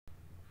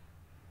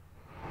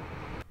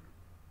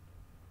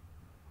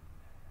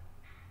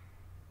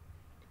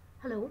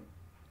Hello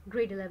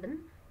grade 11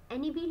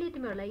 एनईबीले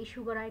तिमीहरूलाई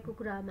issue गराएको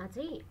कुरामा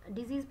चाहिँ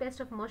डिजिज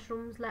पेस्ट अफ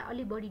मसरुम्सलाई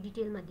अलि बढी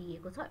डिटेलमा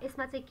दिएको छ।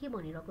 यसमा चाहिँ के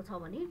भनिरहेको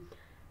छ भने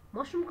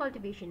मसरुम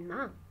कल्टिभेसनमा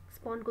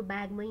स्पनको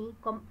ब्यागमै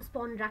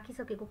स्पन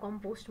राखिसकेको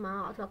कम्पोस्टमा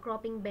अथवा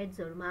क्रपिङ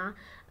बेड्सहरूमा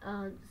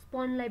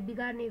स्पनलाई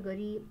बिगार्ने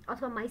गरी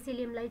अथवा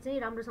माइसेलियमलाई चाहिँ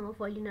राम्रोसँग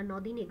फैलिन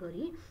नदिने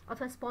गरी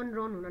अथवा स्पन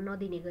रन हुन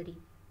नदिने गरी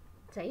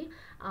चाहिँ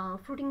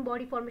फ्रुटिङ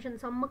बडी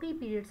फर्मेसनसम्मकै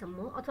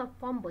पिरियडसम्म अथवा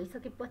फर्म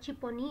भइसकेपछि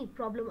पनि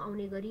प्रब्लम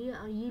आउने गरी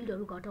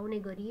यिल्डहरू घटाउने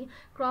गरी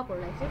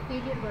क्रपहरूलाई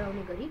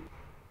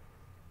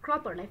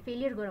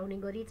फेलियर गराउने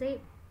गरी चाहिँ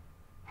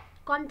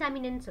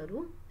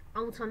कन्टामिनेन्ट्सहरू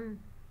आउँछन्।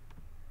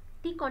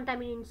 ती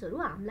कन्टामिनेन्ट्सहरू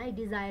हामीलाई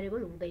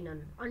डिजायरेबल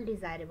हुँदैनन्,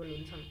 अनडिजायरेबल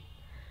हुन्छन्।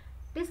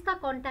 त्यस्ता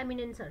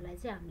कन्टामिनेन्ट्सहरूलाई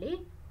चाहिँ हामीले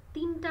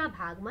तीनटा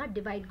भागमा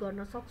डिभाइड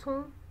गर्न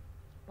सक्छौँ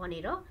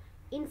भनेर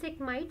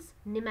इन्सेक्टमाइट्स,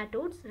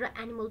 नेमाटोड्स र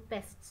एनिमल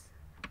पेस्ट्स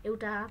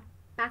एउटा,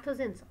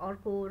 प्याथोजेन्स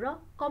अर्को र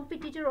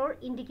कम्पिटिटर और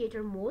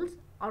इन्डिकेटर मोल्ड्स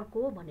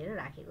अर्को भनेर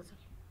राखेको छ।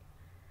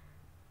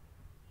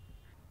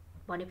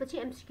 भनेपछि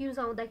एमसीक्यूज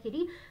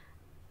आउँदाखेरि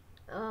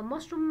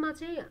मसरुममा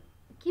चाहिँ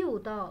के हो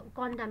त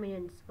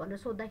कन्टामिनेन्ट्स भनेर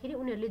सोध्दाखेरि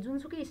उनीहरूले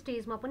जुनसुकै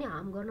स्टेजमा पनि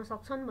हार्म गर्न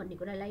सक्छन् भन्ने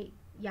कुरालाई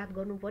याद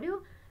गर्नु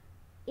पर्यो।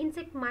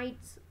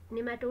 इन्सेक्टमाइट्स,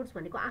 नेमाटोड्स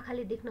भनेको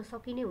आँखाले देख्न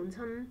सकिने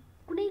हुन्छन्,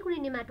 कुनै कुनै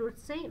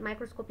नेमाटोड्स चाहिँ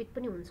माइक्रोस्कोपिक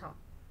पनि हुन्छ।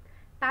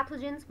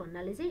 प्याथोजेन्स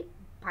भन्नाले चाहिँ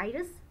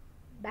भाइरस,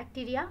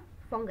 ब्याक्टेरिया,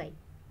 फंगाई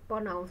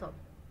पर्न आउँछ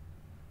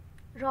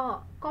र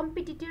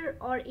कम्पिटिटर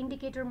और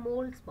इन्डिकेटर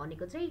मोल्ड्स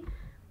भनेको चाहिँ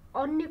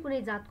अन्य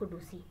कुनै जातको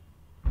ढुसी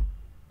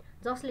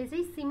जसले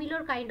चाहिँ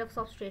सिमिलर काइन्ड अफ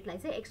सबस्ट्रेटलाई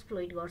चाहिँ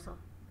एक्सप्लोइट गर्छ,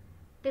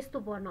 त्यस्तो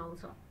पर्न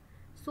आउँछ।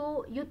 सो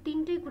यो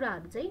तीनटै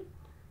कुराहरू चाहिँ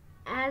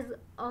as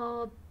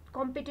a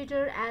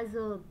competitor, as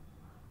a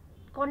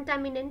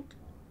कन्टामिनेन्ट,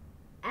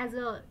 as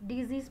a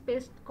disease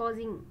paste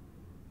causing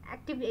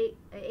active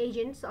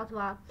agents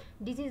अथवा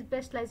डिजिज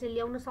पेस्टलाई चाहिँ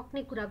ल्याउन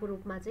सक्ने कुराको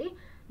रूपमा चाहिँ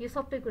यो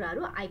सबै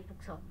कुराहरू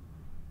आइपुग्छ।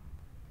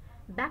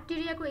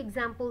 ब्याक्टेरियाको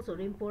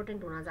इक्जाम्पल्सहरू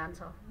इम्पोर्टेन्ट हुन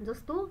जान्छ,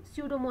 जस्तो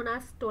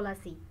स्युडोमोनास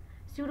टोलासी।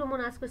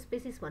 स्युडोमोनासको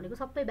स्पेसिस भनेको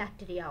सबै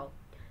ब्याक्टेरिया हो।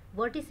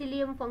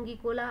 भर्टिसिलियम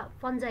फङ्गिकोला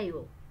फन्जाई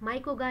हो।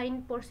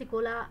 माइकोगाइन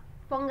पर्सिकोला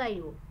फङ्गाई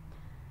हो।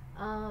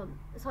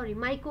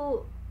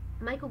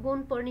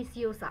 माइकोगोन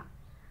पर्निसियोसा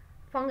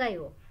फङ्गाई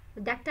हो।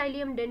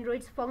 ड्याक्टाइलियम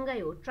डेन्ड्रोइड्स फङ्गाई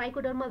हो।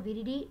 ट्राइकोडर्मा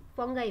भिरिडी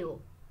फङ्गाई हो।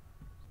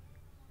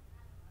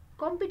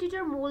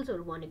 कम्पिटिटर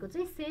मोल्ड्सहरू भनेको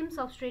चाहिँ सेम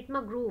सबस्ट्रेटमा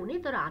ग्रो हुने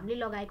तर हामीले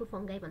लगाएको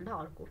फङ्गाई भन्दा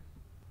अर्को।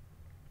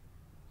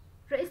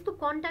 र यस्तो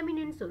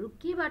कन्टामिनेन्ट्सहरू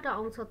केबाट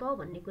आउँछ त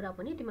भन्ने कुरा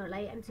पनि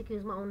तिमीहरूलाई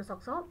एमसीक्यूजमा आउन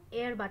सक्छ।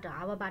 एयरबाट,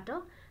 हावाबाट,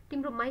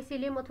 तिम्रो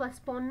माइसेलियम अथवा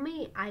स्पनमै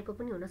आएको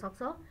पनि हुन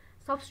सक्छ,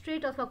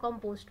 सबस्ट्रेट अथवा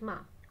कम्पोस्टमा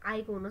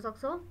आएको हुन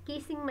सक्छ।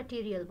 केसिङ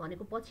मटेरियल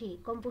भनेको पछि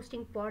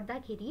कम्पोस्टिङ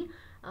पर्दाखेरि,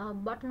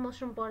 बटन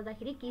मसरुम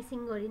पर्दाखेरि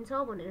केसिङ गरिन्छ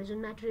भनेर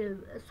जुन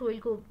मटेरियल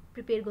सोइलको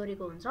प्रिपेयर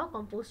गरेको हुन्छ,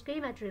 कम्पोस्टकै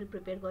मटेरियल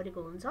प्रिपेयर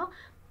गरेको हुन्छ,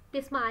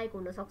 त्यसमा आएको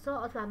हुन सक्छ।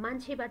 अथवा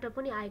मान्छेबाट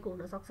पनि आएको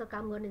हुन सक्छ,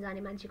 काम गर्ने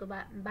जाने मान्छेको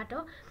बाट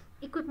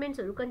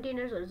इक्विपमेन्ट्सहरू,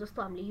 कन्टेनर्सहरू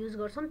जस्तो हामीले युज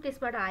गर्छौँ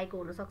त्यसबाट आएको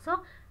हुन सक्छ।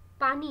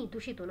 पानी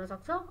दूषित हुन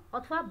सक्छ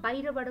अथवा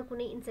बाहिरबाट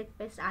कुनै इन्सेक्ट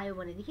पेस्ट आयो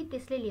भनेदेखि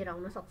त्यसले लिएर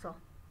आउन सक्छ।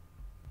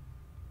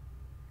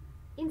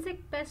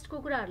 इन्सेक्ट पेस्टको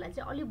कुराहरूलाई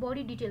चाहिँ अलि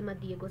बढी डिटेलमा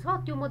दिएको छ।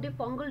 त्यो मध्ये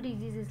फङ्गल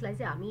डिजिजेसलाई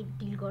चाहिँ हामी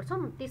डिल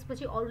गर्छौँ,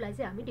 त्यसपछि अरूलाई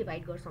चाहिँ हामी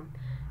डिभाइड गर्छौँ।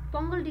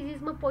 फङ्गल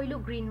डिजिजमा पहिलो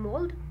green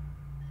mould,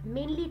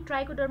 mainly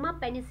trichoderma,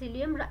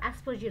 Penicillium र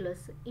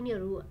एस्परजिलस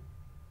यिनीहरू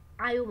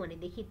आयो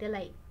भनेदेखि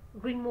त्यसलाई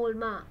ग्रीन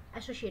मोल्डमा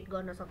एसोसिएट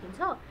गर्न सकिन्छ।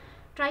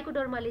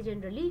 ट्राइकोडर्माले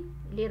जेनरली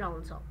लिएर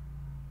आउँछ।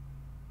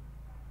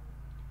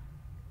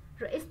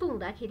 र यस्तो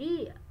हुँदाखेरि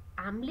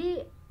हामीले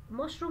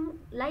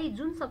मसरुमलाई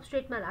जुन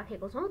सबस्ट्रेटमा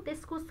राखेको छौँ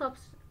त्यसको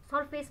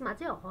सर्फेसमा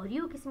चाहिँ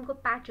हरियो किसिमको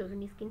प्याचहरू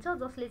निस्किन्छ,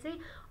 जसले चाहिँ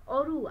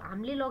अरू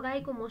हामीले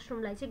लगाएको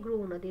मसरुमलाई चाहिँ ग्रो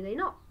हुन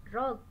दिँदैन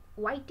र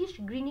व्हाइटिश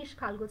ग्रिनिश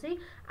खालको चाहिँ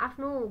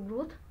आफ्नो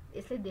ग्रोथ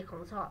यसले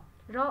देखाउँछ।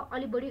 र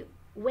अलि बढी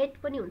वेट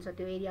पनि हुन्छ,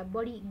 त्यो एरिया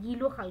बढी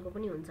गिलो खालको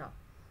पनि हुन्छ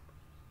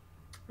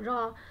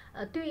र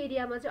त्यो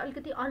एरियामा चाहिँ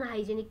अलिकति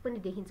अनहाइजेनिक पनि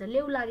देखिन्छ,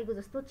 लेउ लागेको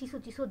जस्तो चिसो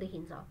चिसो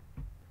देखिन्छ।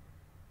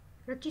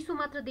 र चिसो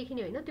मात्र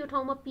देखिने होइन, त्यो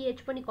ठाउँमा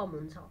पीएच पनि कम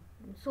हुन्छ।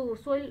 सो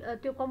सोइल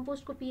त्यो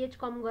कम्पोस्टको पीएच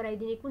कम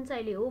गराइदिने कुन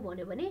चाहिँले हो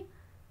भन्यो भने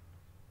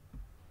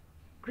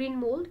green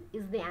mould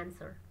is the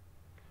answer.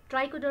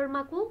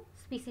 ट्राइकोडर्माको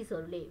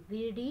स्पिसिसहरूले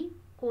भिरिडी,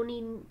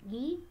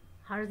 कोनिगी,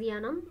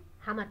 हार्जियानम,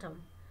 हामाटम,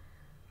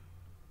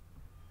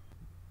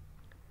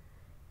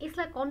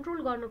 यसलाई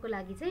कन्ट्रोल गर्नको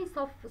लागि चाहिँ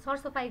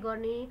सरसफाइ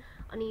गर्ने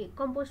अनि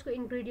कम्पोस्टको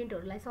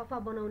इन्ग्रेडियन्टहरूलाई सफा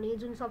बनाउने,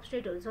 जुन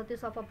सबस्ट्रेटहरू छ त्यो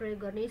सफा प्रयोग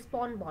गर्ने,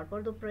 स्पन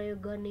भरपर्दो प्रयोग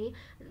गर्ने,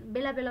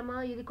 बेला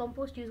बेलामा यदि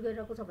कम्पोस्ट युज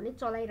गरिरहेको छ भने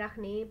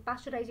चलाइराख्ने,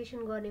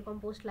 पास्चराइजेसन गर्ने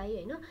कम्पोस्टलाई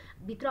होइन,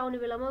 भित्र आउने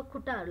बेलामा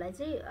खुट्टाहरूलाई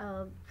चाहिँ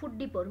फुड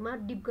डिपहरूमा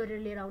डिप गरेर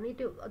लिएर आउने,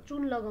 त्यो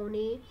चुन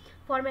लगाउने,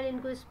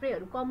 फर्मालिनको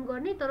स्प्रेहरू कम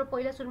गर्ने, तर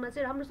पहिला सुरुमा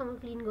चाहिँ राम्रोसँग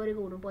क्लिन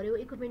गरेको हुनु पर्यो,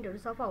 इक्विपमेन्टहरू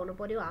सफा हुनु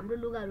पर्यो, हाम्रो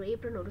लुगाहरू,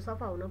 एप्रोनहरू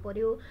सफा हुनु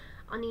पर्यो।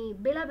 अनि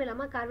बेला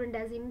बेलामा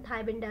कार्बेन्डाजिम,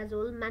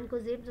 थाइबेन्डाजोल,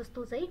 म्यान्कोजेब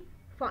जस्तो चाहिँ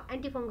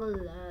एन्टिफङ्गल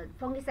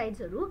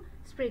फङ्गिसाइड्सहरू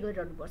स्प्रे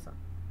गरिरहनुपर्छ।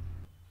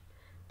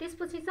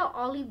 त्यसपछि चाहिँ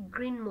अलिभ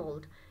ग्रीन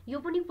मोल्ड, यो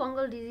पनि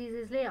फंगल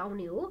डिजिजेसले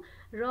आउने हो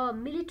र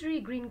मिलिटरी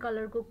ग्रीन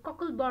कलरको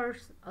ककल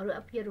बर्ड्सहरु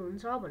अपियर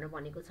हुन्छ भनेर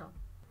भनेको छ।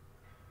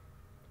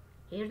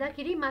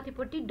 हेर्दाखेरि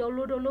माथिपट्टि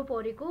डल्लो डल्लो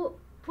परेको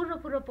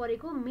फुर्र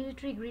परेको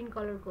मिलिटरी ग्रीन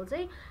कलरको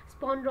चाहिँ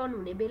स्पन रन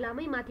हुने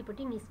बेलामै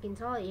माथिपट्टि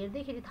निस्किन्छ,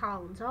 हेर्दैखेरि थाहा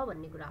हुन्छ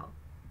भन्ने कुरा हो।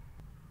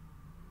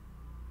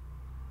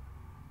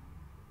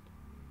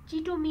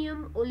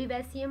 चिटोमियम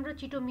ओलिभेसियम र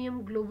चिटोमियम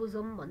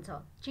ग्लोबोजम भन्छ।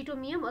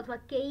 चिटोमियम अथवा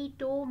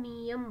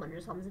केइटोमियम भनेर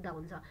सम्झिँदा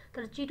हुन्छ,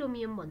 तर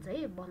चिटोमियम भन्छ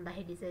है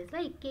भन्दाखेरि चाहिँ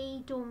यसलाई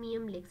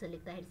केइटोमियम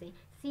लेख्दाखेरि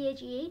चाहिँ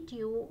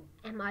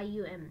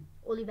CHEATOMIUM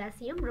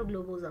ओलिभेसियम र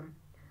ग्लोबोजम।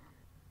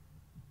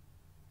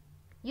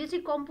 यो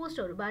चाहिँ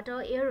कम्पोस्टहरुबाट,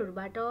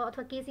 एयरहरुबाट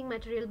अथवा केसिङ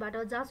मटेरियलबाट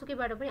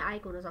जासुकैबाट पनि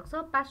आएको हुन सक्छ।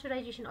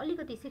 पास्चराइजेसन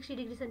अलिकति 60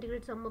 डिग्री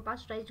सेन्टिग्रेड सम्म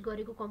पास्चराइज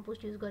गरेको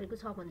कम्पोस्ट युज गरेको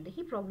छ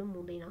भनेदेखि प्रब्लम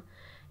हुँदैन।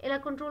 यसलाई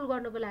कन्ट्रोल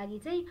गर्नको लागि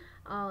चाहिँ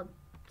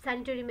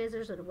सैनिटरी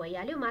मेजर्सहरु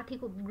भइहाल्यो।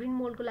 माथिको ग्रीन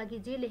मोल्डको लागि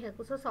जे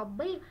लेखेको छ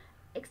सबै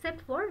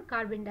एक्सेप्ट फर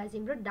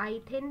कार्बेन्डाजिम र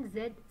डाइथेन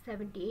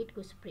Z78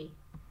 को स्प्रे।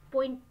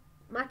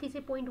 माथि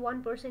चाहिँ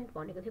 0.1%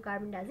 भनेको थियो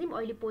कार्बेन्डाजिम,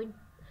 अहिले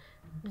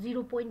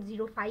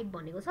 0.05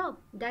 भनेको छ।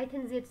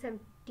 डाइथेन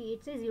Z78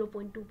 चाहिँ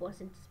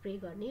 0.2% स्प्रे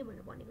गर्ने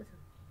भनेर भनेको छ।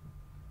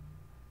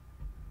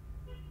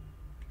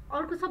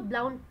 अर्को छ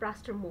ब्राउन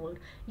प्लास्टर मोल्ड,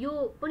 यो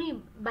पनि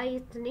by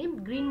it's name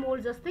green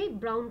mould जस्तै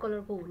ब्राउन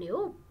कलरको हुने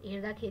हो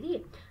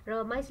हेर्दाखेरि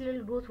र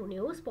माइसेलियल ग्रोथ हुने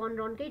हो, स्पन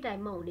रनकै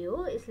टाइममा हुने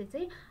हो। यसले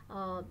चाहिँ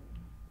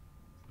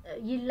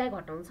यिल्डलाई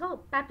घटाउँछ।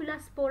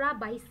 प्यापुलास्पोरा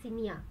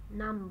बाइसिनिया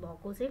नाम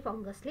भएको चाहिँ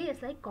फंगसले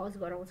यसलाई कज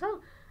गराउँछ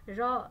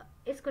र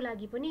यसको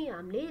लागि पनि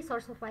हामीले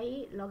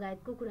सरसफाई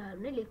लगायतको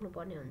कुराहरु नै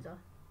लेख्नुपर्ने हुन्छ।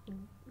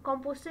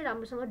 कम्पोस्ट चाहिँ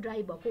राम्रोसँग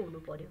ड्राई भएको हुनु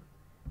पर्यो।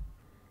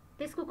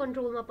 त्यसको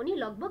कन्ट्रोलमा पनि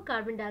लगभग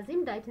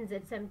कार्बेन्डाजिम, डाइथेन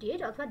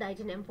Z78 अथवा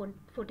डाइथेन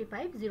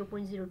M45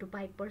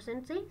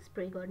 0.025% चाहिँ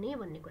स्प्रे गर्ने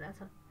भन्ने कुरा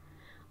छ।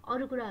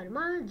 अरु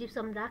कुराहरुमा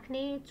जिप्सम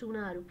राख्ने,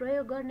 चुनाहरु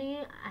प्रयोग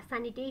गर्ने,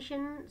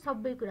 सैनिटेसन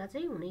सबै कुरा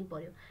चाहिँ हुनै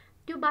पर्यो।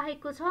 त्यो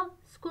बाहेकको छ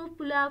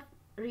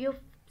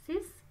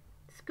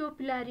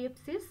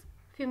स्कोपुलारियोप्सिस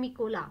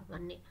फ्युमिकोला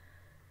भन्ने।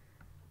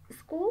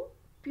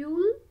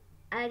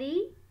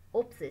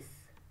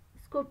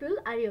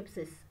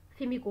 स्कोपुलारियोप्सिस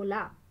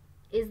फ्युमिकोला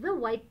is the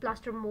white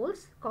plaster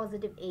mold's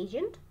causative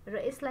agent र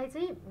यसलाई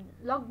चाहिँ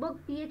लगभग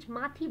pH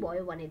माथि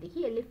भयो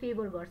भनेदेखि यसले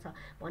फेभर गर्छ।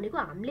 भनेको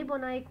हामीले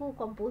बनाएको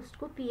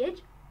कम्पोस्टको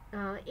pH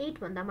 8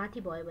 भन्दा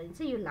माथि भयो भने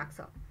चाहिँ यो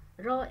लाग्छ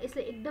र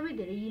यसले एकदमै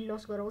धेरै यिल्ड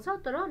लस गराउँछ।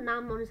 तर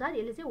नाम अनुसार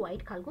यसले चाहिँ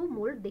व्हाइट खालको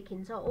मोल्ड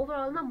देखिन्छ।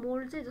 ओभरअलमा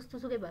मोल्ड चाहिँ जस्तो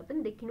सुकै भए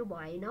पनि देखिनु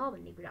भएन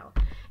भन्ने कुरा हो।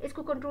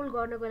 यसको कन्ट्रोल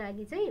गर्नको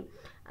लागि चाहिँ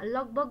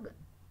लगभग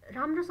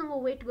राम्रोसँग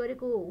वेट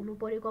गरेको हुनु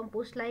पर्यो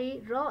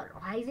कम्पोस्टलाई र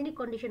हाइजेनिक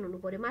कन्डिसन हुनु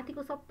पर्यो।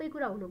 माथिको सबै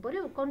कुरा हुनु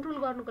पर्यो। कन्ट्रोल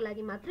गर्नको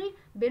लागि मात्रै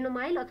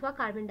बेनोमाइल अथवा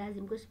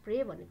कार्बेन्डाजिमको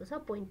स्प्रे भनेको छ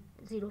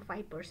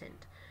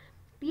 0.05%।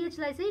 pH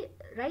लाई चाहिँ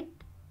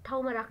राइट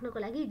ठाउँमा राख्नको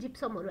लागि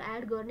जिप्समहरु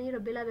एड गर्ने र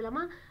बेला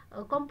बेलामा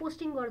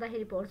कम्पोस्टिङ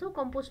गर्दाखेरि पर्छ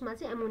कम्पोस्टमा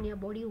चाहिँ एमोनिया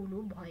बढी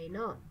हुनु भएन।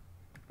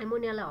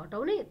 एमोनियालाई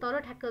हटाउने, तर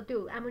ठ्याक्क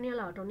त्यो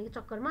एमोनियालाई हटाउने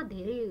चक्करमा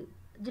धेरै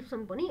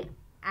जिप्सम पनि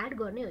एड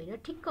गर्ने होइन,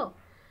 ठिक्क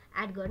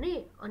एड गर्ने।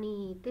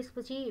 अनि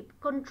त्यसपछि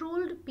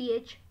कन्ट्रोल्ड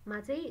pH मा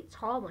चाहिँ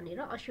छ भनेर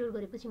अस्योर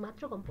गरेपछि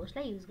मात्र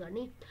कम्पोस्टलाई युज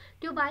गर्ने।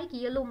 त्यो बाहेक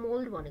येलो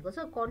मोल्ड भनेको छ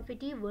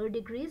कन्फेटी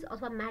वर्डिग्रिज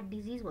अथवा म्याट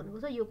डिजिज भनेको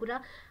छ। यो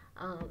कुरा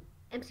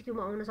MCQ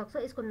मा आउन सक्छ।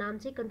 यसको नाम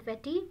चाहिँ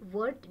कन्फेटी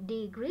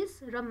वर्डिग्रिज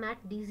र म्याट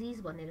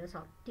डिजिज भनेर छ,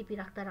 टिपी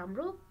राख्दा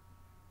राम्रो।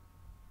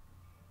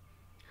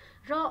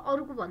 र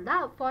अरुको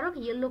भन्दा फरक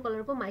येलो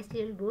कलरको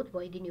माइसेलियल ग्रोथ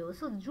भइदिने हो।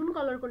 सो जुन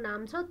कलरको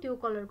नाम छ त्यो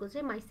कलरको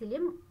चाहिँ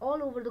mycelium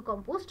all over the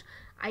compost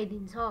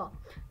आइदिन्छ।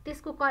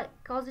 त्यसको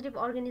कजेटिभ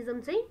अर्गानिजम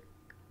चाहिँ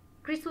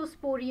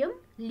क्रिसोस्पोरियम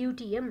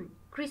ल्युटियम।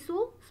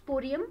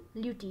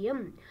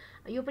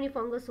 यो पनि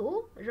फंगस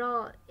हो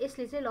र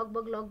यसले चाहिँ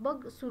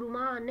लगभग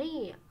सुरुमा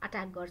नै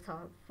अट्याक गर्छ।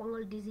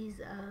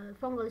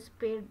 फंगल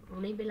स्प्रेड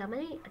हुने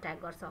बेलामै अट्याक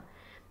गर्छ।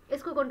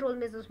 यसको कन्ट्रोल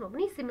मेजर्समा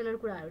पनि सिमिलर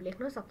कुराहरु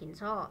लेख्न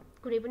सकिन्छ,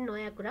 कुनै पनि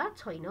नयाँ कुरा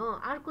छैन।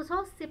 अर्को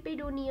छ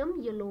सेपेडोनियम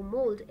येलो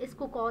मोल्ड।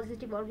 यसको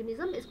कजेटिभ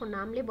अर्गानिजम यसको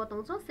नामले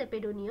बताउँछ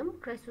सेपेडोनियम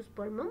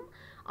क्राइसोस्पर्मम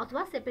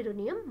अथवा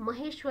सेपेडोनियम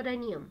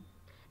महेश्वरानियम।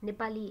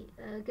 नेपाली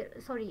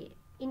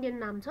इन्डियन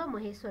नाम छ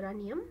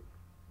महेश्वरानियम।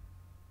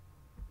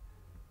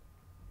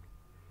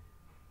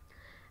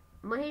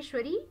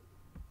 महेश्वरी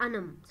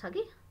आनम छ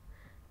कि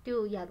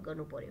त्यो याद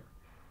गर्नु पर्यो।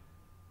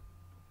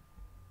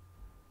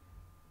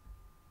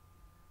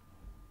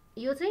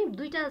 यो चाहिँ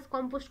दुईटा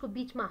कम्पोस्टको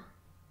बीचमा,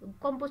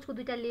 कम्पोस्टको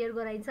दुईटा लेयर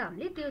गराइन्छ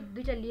हामीले, त्यो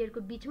दुईटा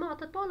लेयरको बीचमा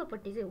अथवा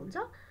तलपट्टि चाहिँ हुन्छ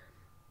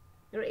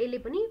र यसले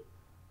पनि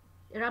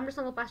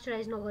राम्रोसँग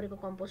पास्चराइज नगरेको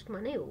कम्पोस्टमा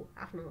नै हो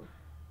आफ्नो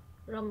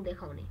रङ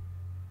देखाउने।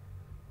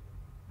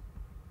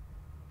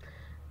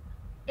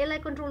 यसलाई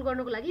कन्ट्रोल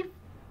गर्नको लागि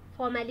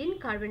फर्मालिन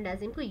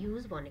कार्बेन्डाजिमको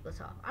युज भनेको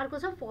छ। अर्को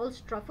छ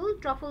फल्स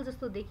ट्रफल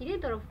जस्तो देखिने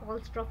तर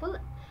फल्स ट्रफल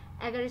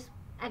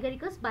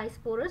एगरिकस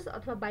बाइस्पोरस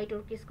अथवा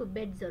बाइटोर्किसको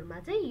बेड्सहरुमा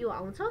चाहिँ यो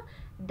आउँछ।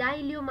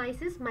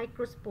 डाइलियोमाइसिस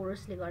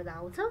माइक्रोस्पोरसले गर्दा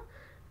आउँछ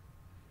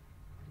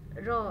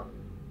र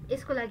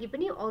यसको लागि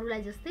पनि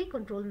अरुलाई जस्तै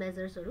कन्ट्रोल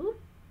मेजर्सहरु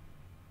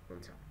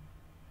हुन्छ।